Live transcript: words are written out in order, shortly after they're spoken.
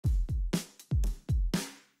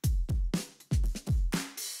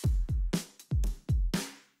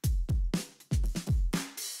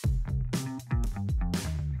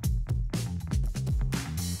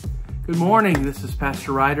Good morning, this is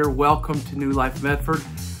Pastor Ryder. Welcome to New Life Medford.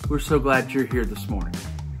 We're so glad you're here this morning.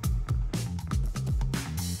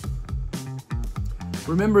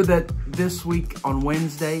 Remember that this week on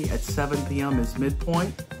Wednesday at 7 p.m. is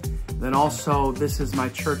midpoint. Then also, This Is My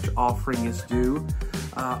Church offering is due.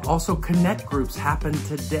 Also, Connect groups happen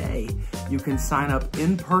today. You can sign up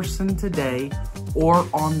in person today or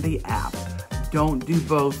on the app. Don't do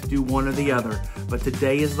both, do one or the other. But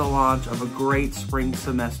today is the launch of a great spring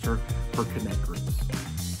semester for Connect groups.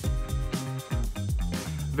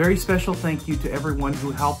 Very special thank you to everyone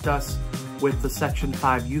who helped us with the Section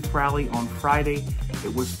 5 Youth Rally on Friday.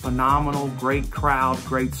 It was phenomenal, great crowd,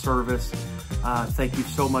 great service. Thank you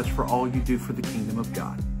so much for all you do for the kingdom of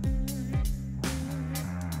God.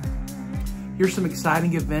 Here's some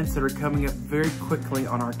exciting events that are coming up very quickly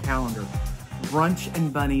on our calendar. Brunch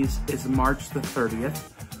and Bunnies is March the 30th.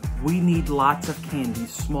 We need lots of candy,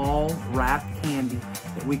 small wrapped candy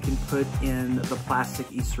that we can put in the plastic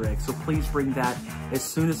Easter egg. So please bring that as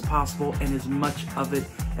soon as possible and as much of it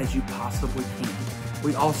as you possibly can.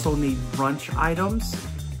 We also need brunch items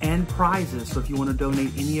and prizes. So if you want to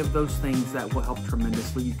donate any of those things, that will help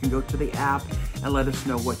tremendously. You can go to the app and let us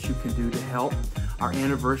know what you can do to help. Our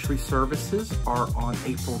anniversary services are on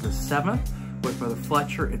April the 7th. With Brother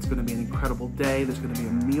Fletcher. It's going to be an incredible day. There's going to be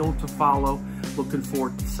a meal to follow. Looking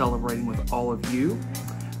forward to celebrating with all of you.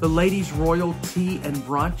 The Ladies Royal Tea and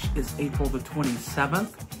Brunch is April the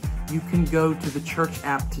 27th. You can go to the church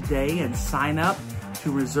app today and sign up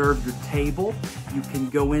to reserve your table. You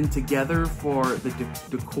can go in together for the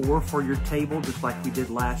decor for your table, just like we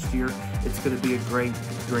did last year. It's going to be a great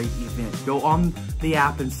event. Go on the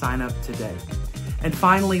app and sign up today. And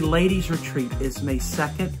finally, Ladies Retreat is May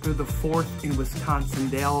 2nd through the 4th in Wisconsin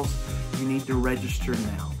Dells. You need to register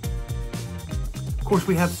now. Of course,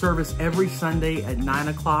 we have service every Sunday at 9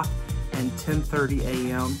 o'clock and 10:30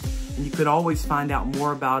 a.m. And you can always find out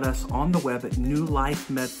more about us on the web at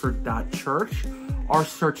newlifemedford.church or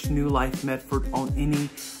search New Life Medford on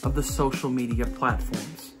any of the social media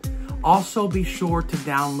platforms. Also, be sure to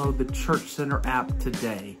download the Church Center app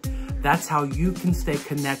today. That's how you can stay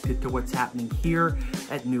connected to what's happening here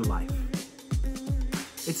at New Life.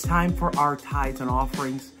 It's time for our tithes and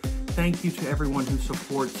offerings. Thank you to everyone who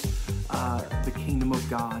supports the kingdom of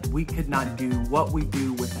God. We could not do what we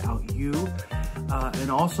do without you. And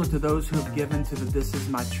also to those who have given to the This Is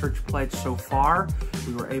My Church pledge so far.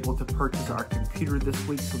 We were able to purchase our computer this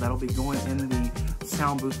week, so that'll be going in the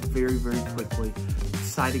sound booth very, very quickly.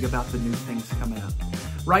 Excited about the new things coming up.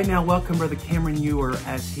 Right now, welcome Brother Cameron Ewer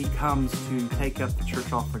as he comes to take up the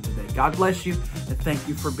church offering today. God bless you, and thank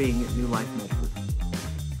you for being at New Life Medford.